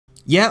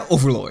Yeah,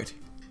 Overlord.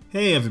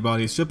 Hey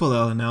everybody, it's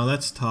Tripl-L, and now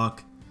let's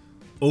talk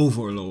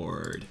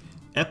Overlord.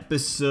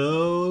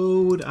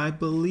 Episode, I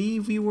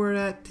believe we were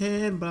at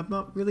 10, but I'm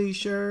not really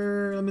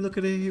sure. Let me look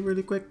at it here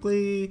really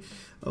quickly.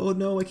 Oh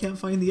no, I can't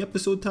find the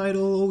episode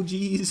title. Oh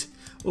geez.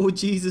 Oh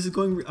geez, this is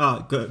going...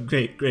 good,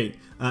 great.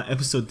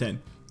 Episode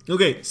 10.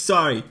 Okay,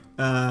 sorry.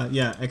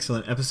 Yeah,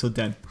 excellent. Episode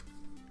 10.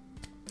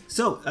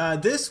 So,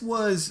 this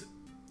was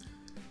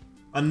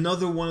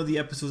another one of the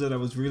episodes that I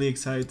was really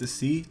excited to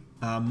see.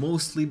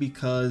 Mostly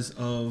because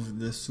of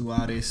the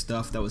Tsuare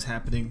stuff that was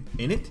happening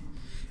in it,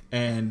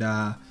 and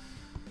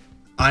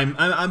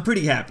I'm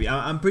pretty happy.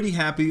 I'm pretty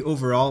happy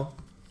overall.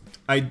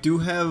 I do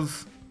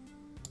have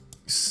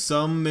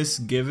some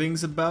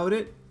misgivings about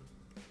it,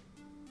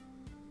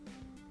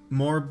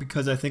 more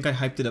because I think I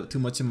hyped it up too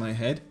much in my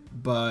head.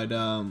 But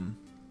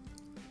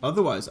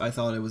otherwise, I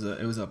thought it was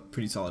a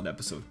pretty solid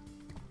episode.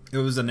 It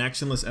was an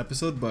actionless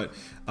episode, but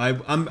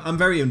I'm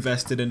very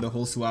invested in the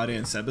whole Tsuare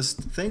and Sebas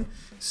thing,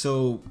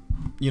 so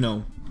you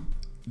know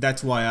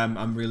that's why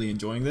I'm really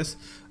enjoying this.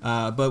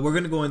 But we're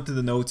gonna go into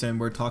the notes and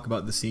we're talk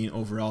about the scene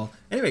overall.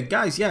 Anyway,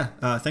 guys, yeah,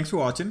 thanks for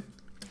watching.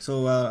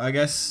 So I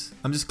guess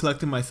I'm just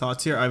collecting my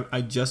thoughts here.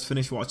 I just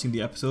finished watching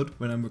the episode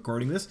when I'm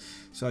recording this,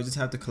 so I just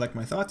have to collect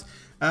my thoughts.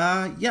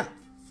 Yeah.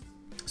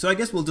 So I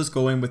guess we'll just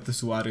go in with the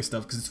Tsuare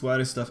stuff, because the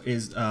Tsuare stuff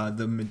is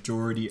the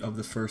majority of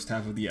the first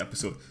half of the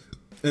episode.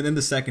 And then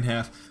the second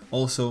half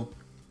also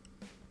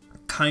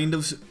kind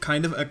of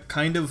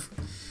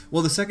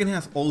well, the second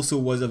half also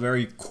was a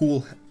very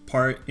cool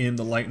part in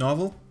the light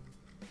novel,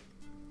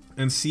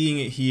 and seeing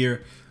it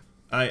here,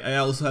 I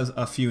also have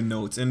a few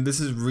notes, and this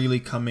is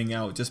really coming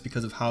out just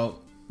because of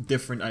how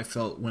different I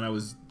felt when I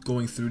was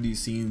going through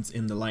these scenes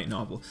in the light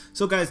novel.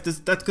 So guys,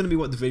 that's going to be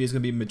what the video is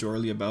going to be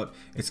majorly about.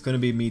 It's going to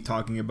be me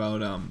talking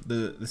about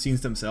the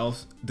scenes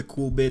themselves, the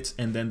cool bits,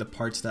 and then the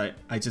parts that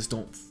I just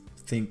don't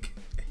think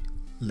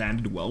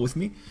landed well with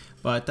me.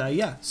 But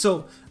yeah,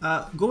 so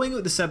going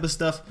with the Sebas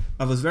stuff,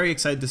 I was very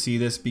excited to see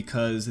this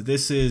because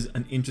this is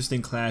an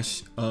interesting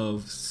clash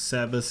of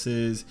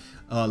Sebas's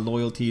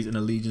loyalties and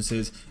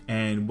allegiances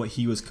and what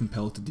he was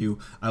compelled to do.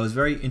 I was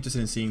very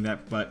interested in seeing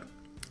that, but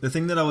the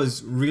thing that I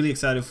was really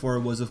excited for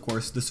was, of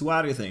course, the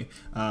Tsuare thing.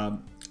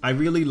 I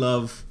really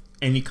love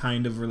any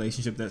kind of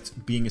relationship that's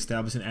being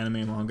established in anime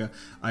and manga.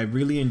 I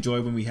really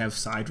enjoy when we have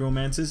side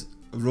romances.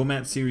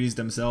 Romance series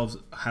themselves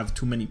have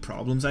too many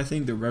problems. I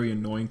think they're very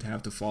annoying to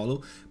have to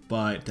follow,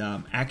 but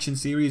action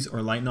series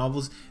or light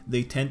novels,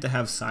 they tend to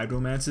have side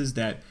romances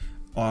that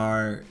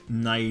are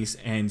nice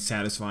and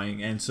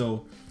satisfying. And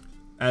so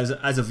as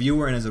a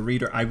viewer and as a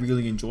reader, I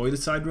really enjoy the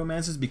side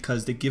romances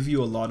because they give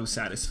you a lot of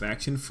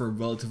satisfaction for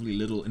relatively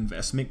little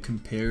investment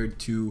compared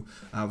to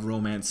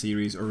romance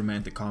series or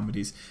romantic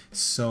comedies.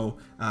 So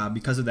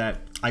because of that,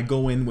 I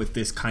go in with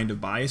this kind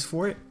of bias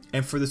for it.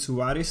 And for the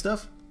Tsuare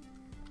stuff,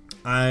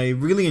 I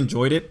really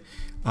enjoyed it.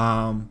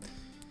 And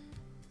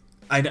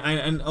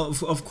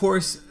of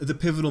course, the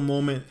pivotal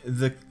moment,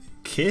 the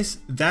kiss,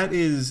 that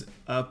is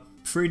a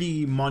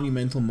pretty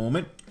monumental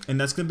moment, and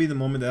that's going to be the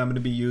moment that I'm going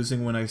to be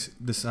using when I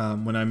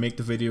make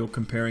the video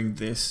comparing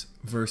this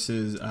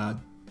versus How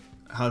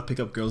to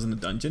Pick Up Girls in the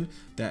Dungeon,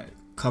 that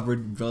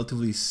covered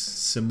relatively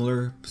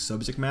similar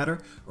subject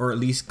matter, or at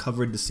least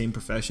covered the same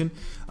profession.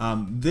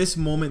 This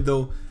moment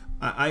though,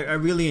 I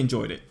really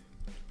enjoyed it,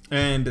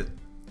 and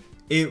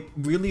it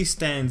really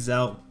stands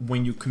out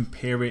when you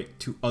compare it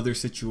to other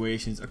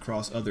situations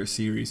across other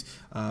series.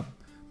 But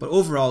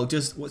overall,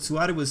 just what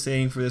Tsuare was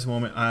saying for this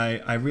moment,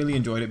 I really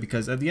enjoyed it,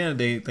 because at the end of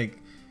the day, like,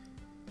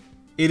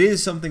 it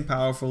is something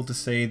powerful to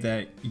say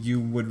that you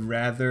would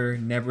rather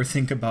never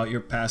think about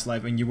your past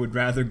life and you would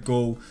rather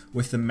go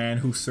with the man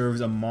who serves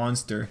a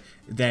monster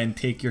than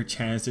take your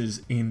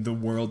chances in the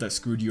world that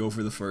screwed you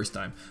over the first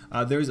time.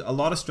 There's a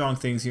lot of strong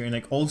things here, and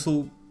like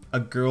also a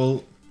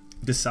girl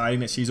deciding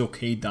that she's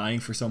okay dying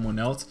for someone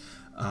else.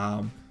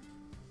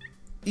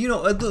 You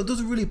know, those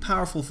are really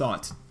powerful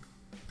thoughts.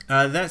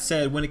 That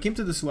said, when it came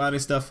to the Tsuare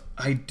stuff,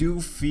 I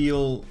do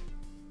feel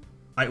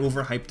I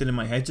overhyped it in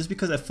my head, just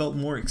because I felt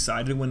more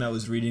excited when I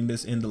was reading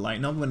this in the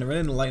light novel. When I read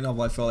it in the light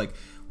novel, I felt like,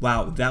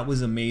 wow, that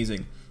was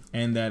amazing,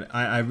 and that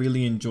I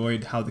really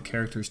enjoyed how the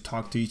characters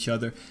talk to each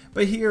other.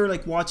 But here,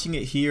 like watching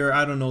it here,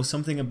 I don't know,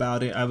 something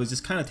about it, I was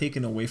just kind of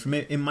taken away from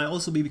it. It might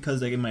also be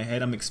because like in my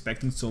head I'm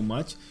expecting so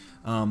much.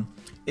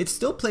 It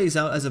still plays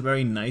out as a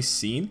very nice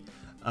scene.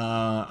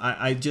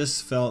 I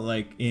just felt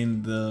like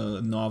in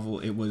the novel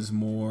it was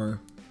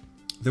more,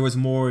 there was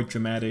more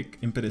dramatic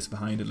impetus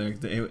behind it.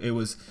 Like it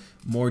was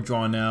more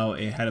drawn out.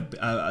 It had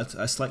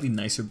a slightly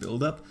nicer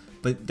build up,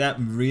 but that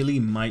really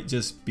might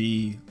just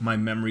be my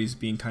memories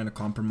being kind of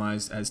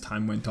compromised as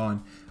time went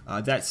on.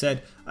 That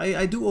said,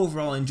 I do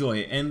overall enjoy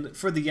it, and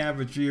for the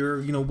average viewer,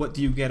 you know, what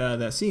do you get out of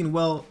that scene?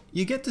 Well,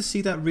 you get to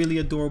see that really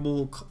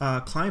adorable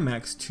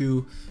climax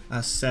to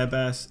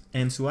Sebas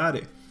and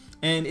Tsuare.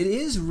 And it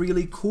is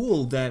really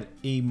cool that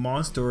a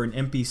monster or an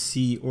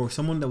NPC or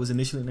someone that was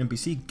initially an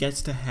NPC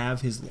gets to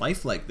have his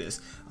life like this.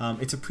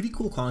 It's a pretty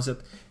cool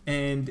concept,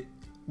 and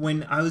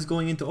when I was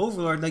going into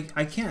Overlord, like,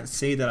 I can't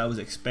say that I was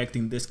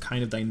expecting this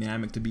kind of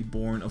dynamic to be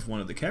born of one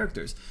of the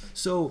characters.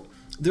 So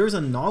there's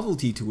a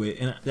novelty to it,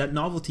 and that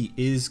novelty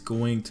is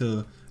going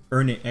to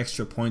earn it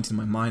extra points in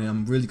my mind, and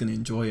I'm really going to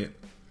enjoy it.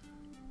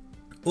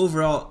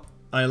 Overall,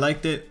 I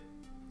liked it.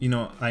 You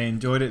know, I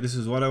enjoyed it. This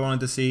is what I wanted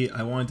to see.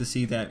 I wanted to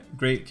see that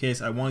great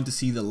kiss. I wanted to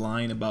see the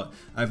line about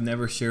I've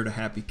never shared a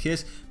happy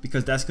kiss,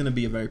 because that's going to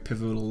be a very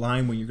pivotal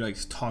line when you like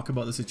talk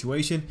about the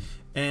situation.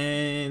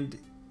 And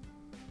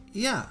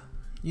yeah,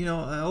 you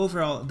know,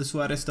 overall, the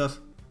Tsuare stuff,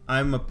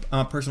 I'm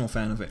a personal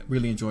fan of it.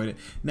 Really enjoyed it.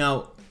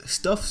 Now,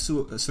 stuff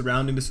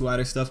surrounding the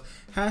Tsuare stuff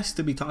has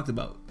to be talked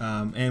about.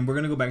 And we're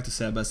going to go back to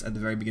Sebas at the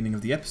very beginning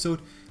of the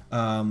episode,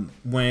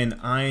 when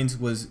Ainz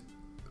was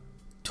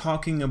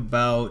talking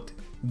about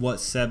what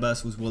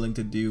Sebas was willing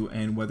to do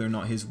and whether or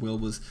not his will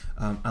was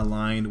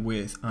aligned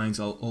with Ainz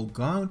Ul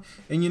Gawm.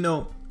 And you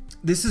know,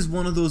 this is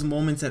one of those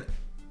moments that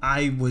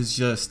I wish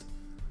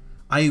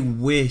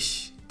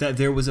that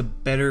there was a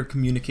better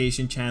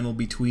communication channel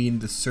between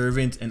the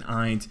servant and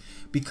Ainz,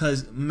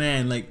 because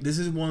man, like, this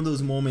is one of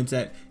those moments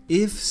that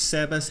if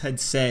Sebas had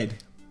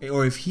said,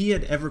 or if he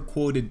had ever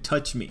quoted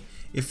 "touch me,"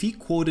 if he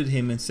quoted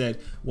him and said,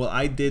 well,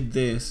 I did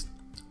this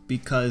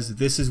because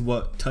this is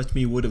what touch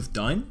me would have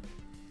done,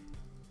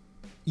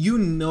 you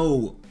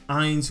know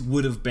Ainz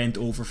would have bent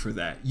over for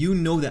that. You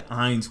know that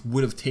Ainz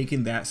would have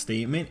taken that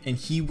statement and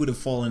he would have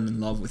fallen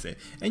in love with it.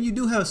 And you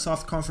do have a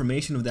soft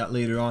confirmation of that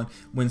later on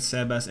when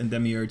Sebas and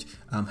Demiurge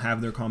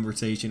have their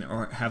conversation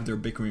or have their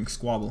bickering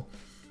squabble.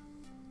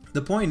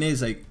 The point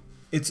is, like,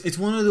 it's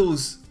one of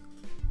those,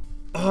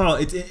 oh,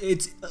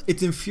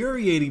 it's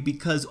infuriating,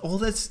 because all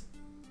that's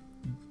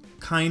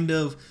kind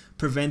of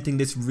preventing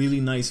this really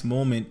nice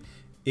moment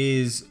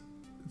is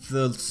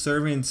the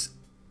servants'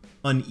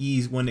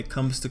 unease when it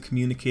comes to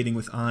communicating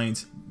with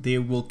Ainz. They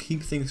will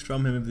keep things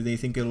from him if they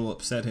think it will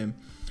upset him.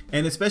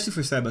 And especially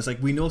for Sebas, like,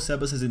 we know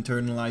Sebas has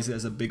internalized it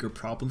as a bigger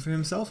problem for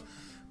himself,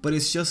 but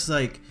it's just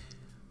like,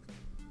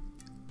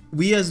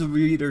 we as the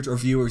readers or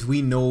viewers,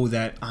 we know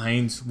that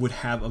Ainz would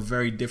have a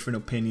very different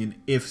opinion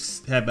if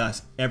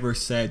Sebas ever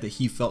said that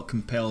he felt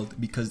compelled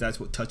because that's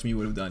what Touch Me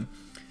would have done.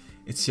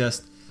 It's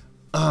just,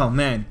 oh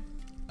man,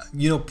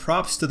 you know,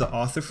 props to the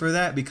author for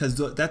that, because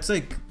that's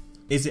like,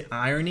 is it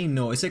irony?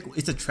 No, it's like,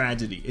 it's a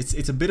tragedy.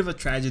 It's a bit of a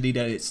tragedy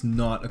that it's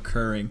not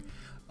occurring.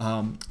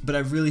 But I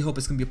really hope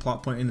it's gonna be a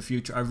plot point in the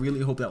future. I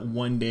really hope that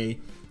one day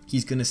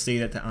he's gonna say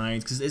that to Ainz,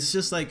 because it's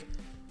just like,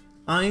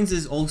 Ainz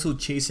is also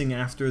chasing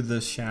after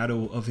the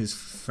shadow of his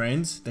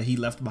friends that he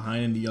left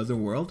behind in the other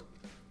world,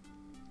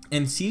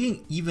 and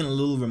seeing even a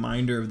little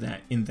reminder of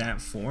that in that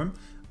form,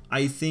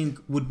 I think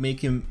would make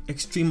him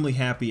extremely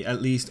happy,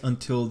 at least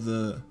until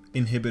the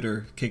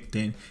inhibitor kicked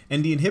in.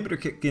 And the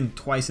inhibitor kicked in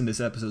twice in this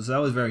episode, so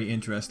that was very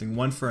interesting.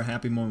 One for a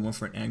happy moment, one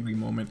for an angry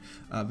moment.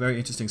 Very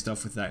interesting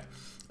stuff with that.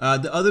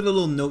 The other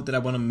little note that I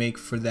want to make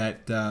for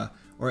that,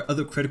 or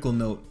other critical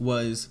note,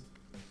 was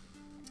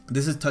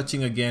this is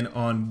touching again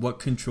on what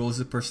controls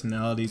the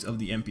personalities of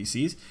the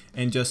NPCs,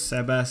 and just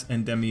Sebas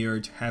and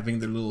Demiurge having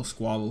their little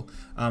squabble.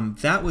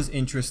 That was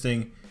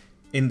interesting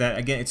in that,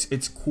 again,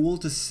 it's cool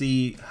to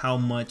see how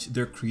much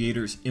their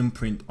creators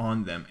imprint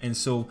on them, and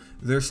so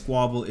their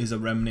squabble is a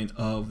remnant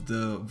of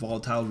the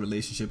volatile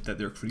relationship that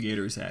their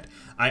creators had.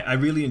 I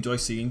really enjoy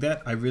seeing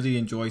that. I really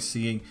enjoy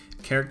seeing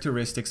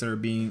characteristics that are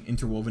being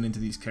interwoven into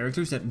these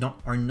characters that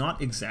are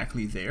not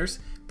exactly theirs,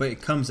 but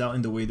it comes out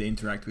in the way they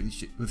interact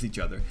with each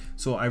other.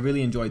 So I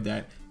really enjoyed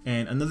that.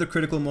 And another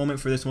critical moment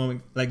for this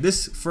moment, like,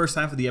 this first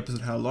half of the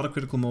episode had a lot of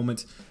critical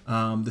moments.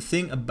 The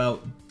thing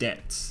about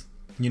debts,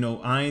 you know,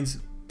 Ainz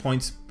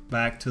points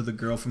back to the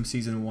girl from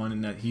season 1,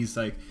 and that he's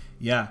like,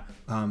 yeah,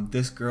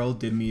 this girl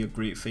did me a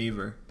great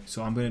favor,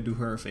 so I'm gonna do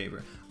her a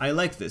favor. I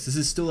like this. This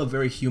is still a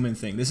very human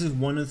thing. This is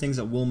one of the things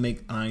that will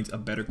make Ainz a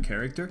better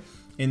character,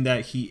 in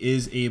that he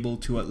is able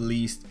to at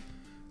least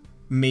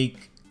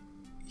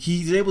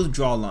he's able to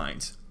draw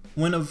lines.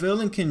 When a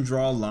villain can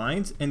draw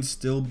lines and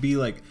still be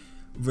like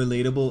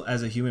relatable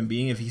as a human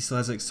being, if he still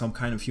has like some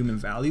kind of human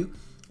value,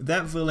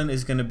 that villain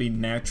is going to be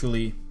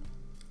naturally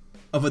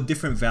of a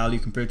different value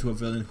compared to a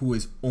villain who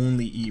is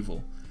only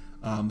evil.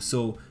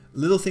 So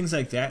little things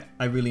like that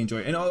I really enjoy.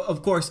 And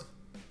of course,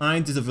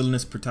 Ainz is a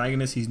villainous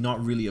protagonist. He's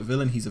not really a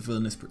villain, he's a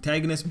villainous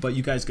protagonist, but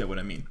you guys get what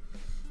I mean.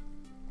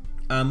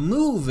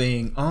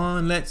 Moving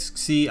on, let's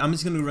see. I'm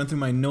just going to run through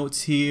my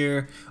notes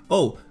here.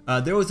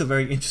 There was a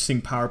very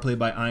interesting power play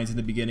by Ainz in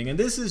the beginning, and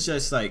this is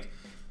just like,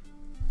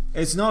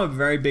 it's not a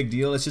very big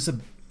deal. It's just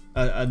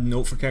a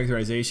note for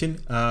characterization.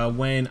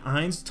 When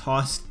Ainz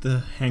tossed the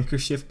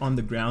handkerchief on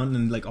the ground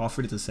and like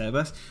offered it to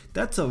Sebas,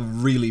 that's a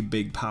really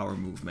big power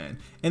move, man.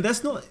 And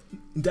that's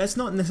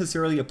not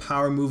necessarily a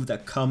power move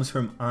that comes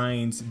from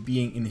Ainz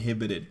being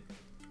inhibited.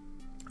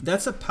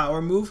 That's a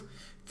power move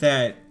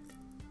that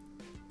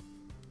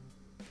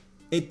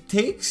it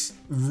takes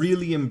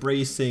really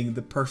embracing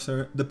the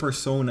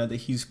persona that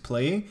he's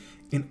playing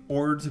in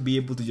order to be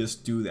able to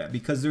just do that,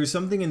 because there's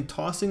something in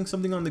tossing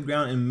something on the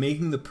ground and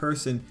making the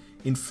person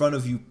in front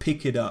of you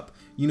pick it up.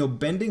 You know,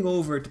 bending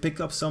over to pick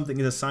up something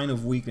is a sign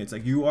of weakness.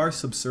 Like, you are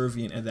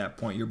subservient at that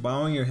point. You're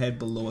bowing your head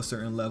below a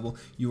certain level.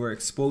 You are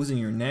exposing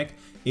your neck.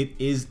 It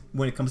is,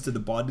 when it comes to the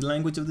body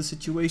language of the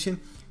situation,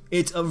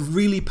 it's a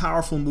really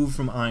powerful move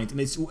from Ainz. And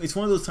it's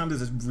one of those times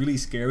that's really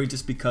scary,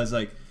 just because,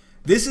 like,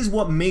 this is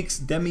what makes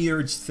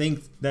Demiurge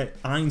think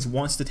that Ainz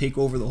wants to take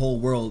over the whole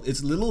world.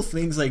 It's little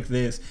things like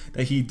this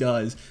that he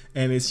does.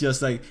 And it's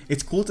just like,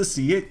 it's cool to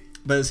see it.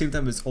 But at the same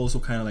time, it's also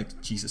kind of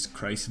like, Jesus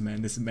Christ,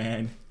 man, this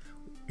man,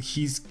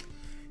 he's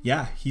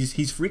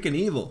freaking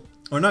evil.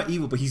 Or not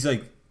evil, but he's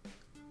like,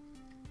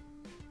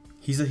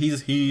 he's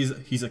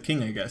a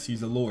king, I guess.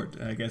 He's a lord.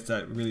 I guess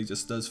that really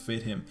just does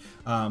fit him.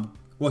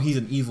 Well, he's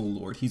an evil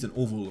lord. He's an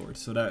overlord,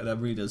 so that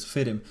really does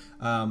fit him.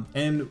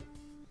 And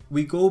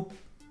we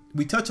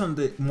touch on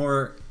the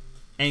more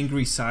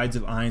angry sides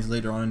of Ainz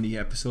later on in the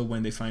episode,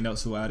 when they find out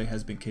Tsuare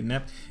has been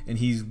kidnapped, and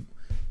he's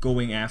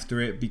going after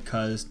it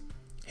because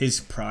his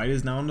pride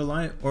is now on the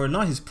line. Or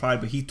not his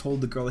pride, but he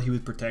told the girl that he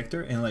would protect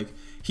her, and like,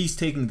 he's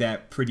taking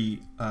that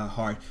pretty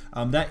hard.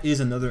 That is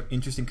another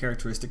interesting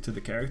characteristic to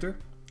the character.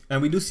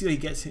 And we do see that he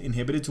gets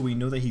inhibited, so we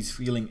know that he's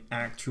feeling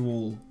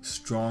actual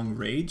strong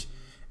rage.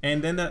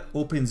 And then that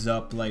opens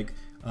up, like,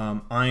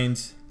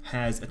 Ainz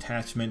has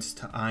attachments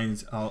to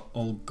Ainz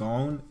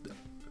Olgon.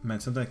 Man,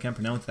 sometimes I can't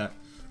pronounce that.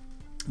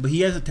 But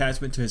he has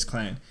attachment to his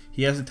clan.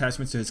 He has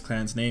attachments to his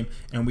clan's name,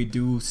 and we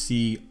do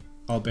see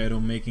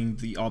Albedo making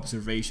the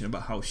observation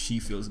about how she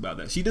feels about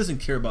that. She doesn't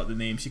care about the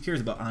name, she cares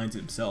about Ainz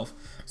himself.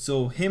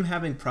 So him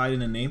having pride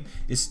in a name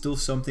is still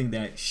something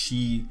that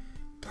she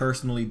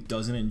personally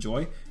doesn't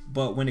enjoy.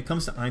 But when it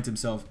comes to Ainz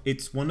himself,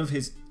 it's one of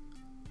his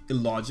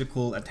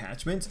illogical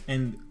attachments,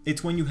 and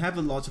it's when you have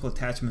illogical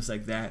attachments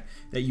like that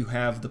that you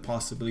have the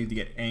possibility to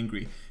get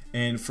angry.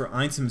 And for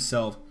Ainz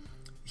himself,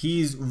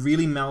 he's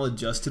really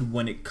maladjusted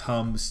when it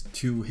comes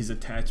to his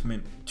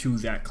attachment to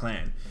that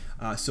clan.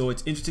 So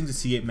it's interesting to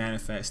see it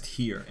manifest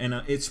here, and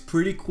it's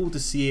pretty cool to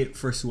see it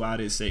for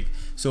Tsuare's sake.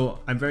 So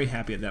I'm very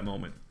happy at that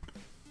moment.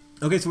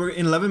 Okay, so we're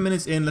in 11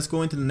 minutes in. Let's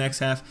go into the next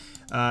half.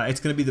 It's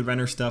gonna be the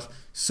Renner stuff.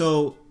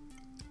 So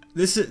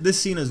this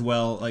scene as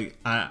well, like,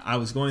 I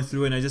was going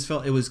through it, and I just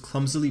felt it was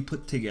clumsily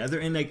put together,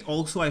 and like,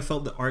 also I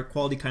felt the art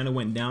quality kind of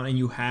went down. And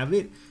you have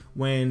it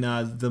when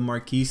the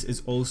Marquise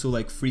is also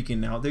like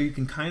freaking out there. You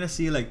can kind of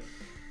see, like,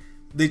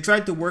 they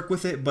tried to work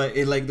with it, but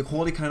it, like, the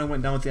quality kind of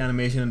went down with the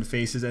animation and the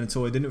faces, and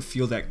so it didn't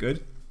feel that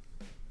good.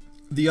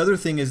 The other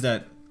thing is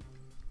that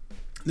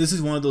this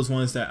is one of those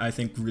ones that I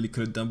think really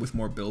could have done with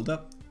more build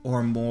up,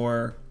 or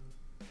more,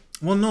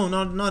 well, no,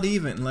 not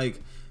even,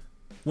 like,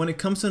 when it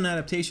comes to an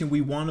adaptation,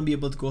 we want to be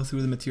able to go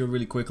through the material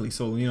really quickly.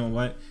 So you know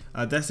what,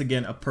 that's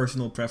again a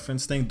personal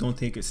preference thing, don't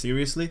take it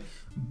seriously.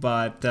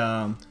 But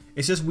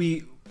it's just,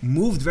 we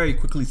moved very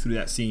quickly through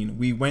that scene.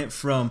 We went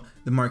from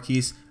the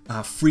Marquise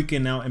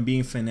freaking out and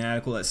being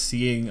fanatical at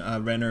seeing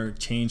Renner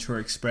change her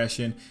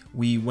expression.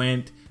 We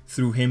went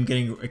through him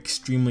getting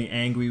extremely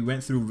angry. We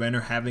went through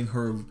Renner having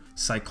her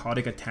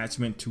psychotic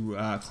attachment to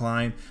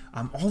Klein.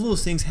 All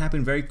those things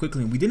happened very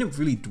quickly, and we didn't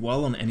really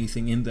dwell on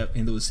anything in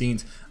those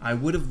scenes. I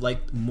would have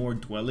liked more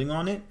dwelling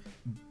on it,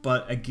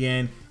 but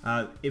again,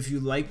 if you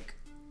like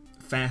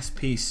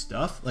fast-paced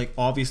stuff, like,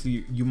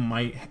 obviously you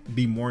might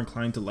be more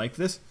inclined to like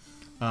this.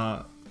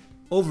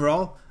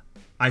 Overall,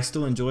 I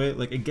still enjoy it.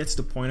 Like, it gets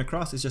the point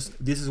across. It's just,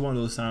 this is one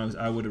of those times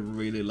I would have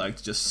really liked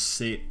to just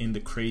sit in the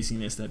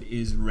craziness that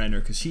is Renner,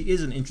 because she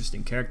is an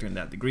interesting character in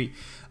that degree.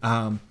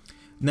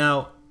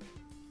 Now,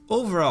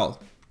 overall,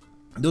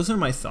 those are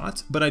my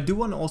thoughts, but I do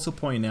want to also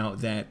point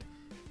out that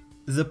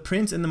the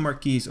Prince and the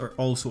Marquise are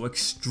also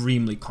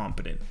extremely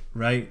competent,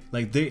 right?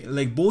 Like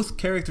both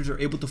characters are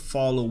able to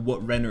follow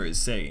what Renner is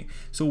saying.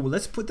 So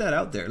let's put that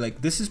out there.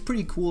 Like, this is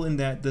pretty cool in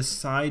that the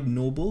side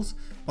nobles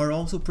are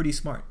also pretty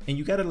smart, and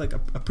you gotta like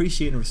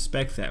appreciate and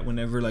respect that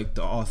whenever like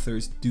the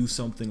authors do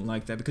something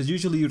like that, because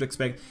usually you'd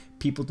expect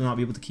people to not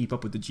be able to keep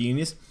up with the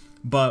genius.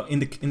 But in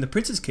the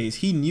Prince's case,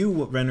 he knew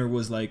what Renner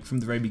was like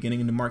from the very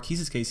beginning. In the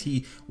Marquise's case,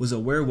 he was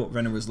aware of what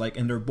Renner was like,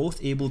 and they're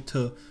both able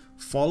to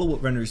follow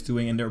what Renner is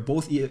doing, and they're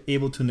both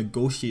able to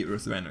negotiate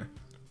with Renner.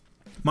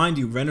 Mind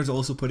you, Renner's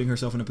also putting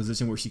herself in a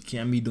position where she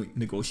can be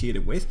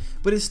negotiated with,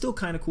 but it's still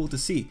kind of cool to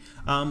see.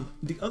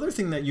 The other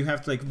thing that you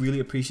have to like really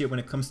appreciate when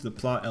it comes to the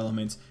plot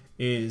elements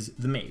is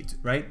the maids,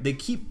 right? They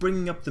keep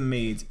bringing up the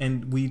maids,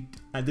 and we,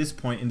 at this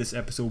point in this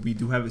episode, we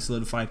do have it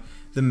solidified.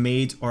 The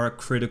maids are a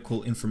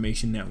critical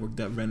information network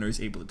that Renner is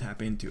able to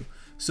tap into.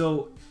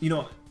 So, you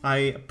know, I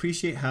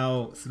appreciate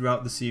how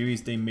throughout the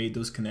series they made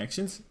those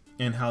connections,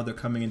 and how they're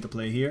coming into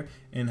play here,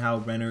 and how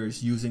Renner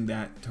is using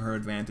that to her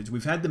advantage.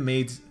 We've had the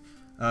maids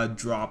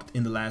dropped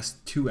in the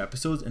last 2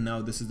 episodes, and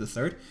now this is the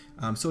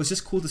 3rd. So it's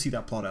just cool to see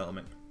that plot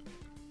element.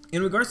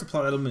 In regards to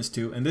plot elements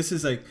too, and this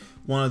is like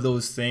one of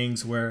those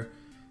things where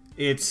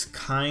it's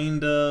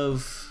kind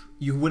of,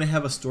 you wouldn't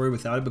have a story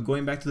without it, but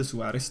going back to the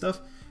Tsuare stuff,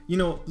 you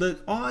know, the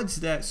odds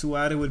that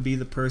Tsuare would be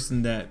the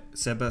person that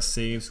Sebas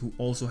saves, who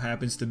also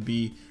happens to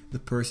be the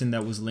person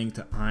that was linked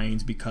to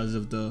Ainz because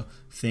of the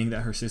thing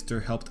that her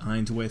sister helped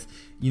Ainz with,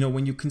 you know,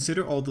 when you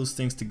consider all those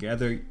things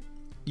together,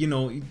 you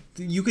know,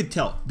 you could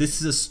tell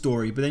this is a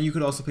story, but then you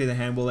could also play the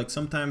hand. Well, like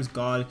sometimes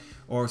God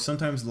or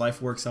sometimes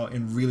life works out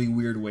in really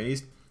weird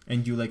ways,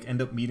 and you like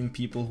end up meeting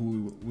people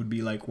who would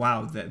be like,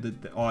 wow, the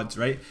odds,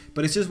 right?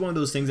 But it's just one of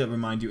those things that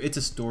remind you it's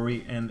a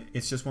story, and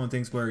it's just one of the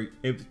things where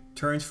it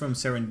turns from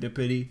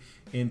serendipity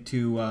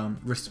into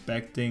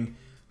respecting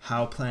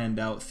how planned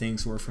out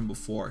things were from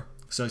before,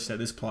 such that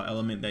this plot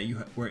element that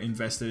you were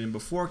invested in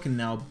before can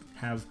now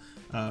have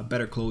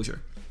better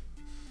closure.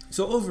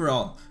 So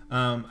overall,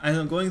 as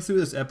I'm going through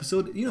this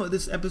episode, you know,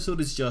 this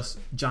episode is just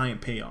giant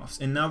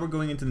payoffs. And now we're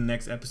going into the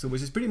next episode,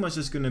 which is pretty much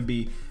just going to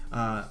be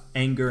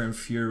anger and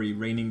fury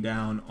raining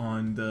down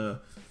on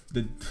the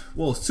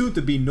well, soon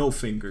to be no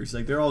fingers.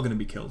 Like, they're all going to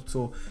be killed.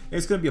 So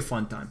it's going to be a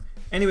fun time.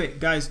 Anyway,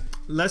 guys,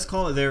 let's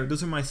call it there.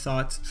 Those are my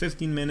thoughts.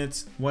 15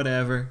 minutes,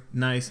 whatever.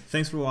 Nice.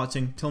 Thanks for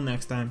watching. Till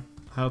next time.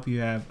 I hope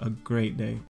you have a great day.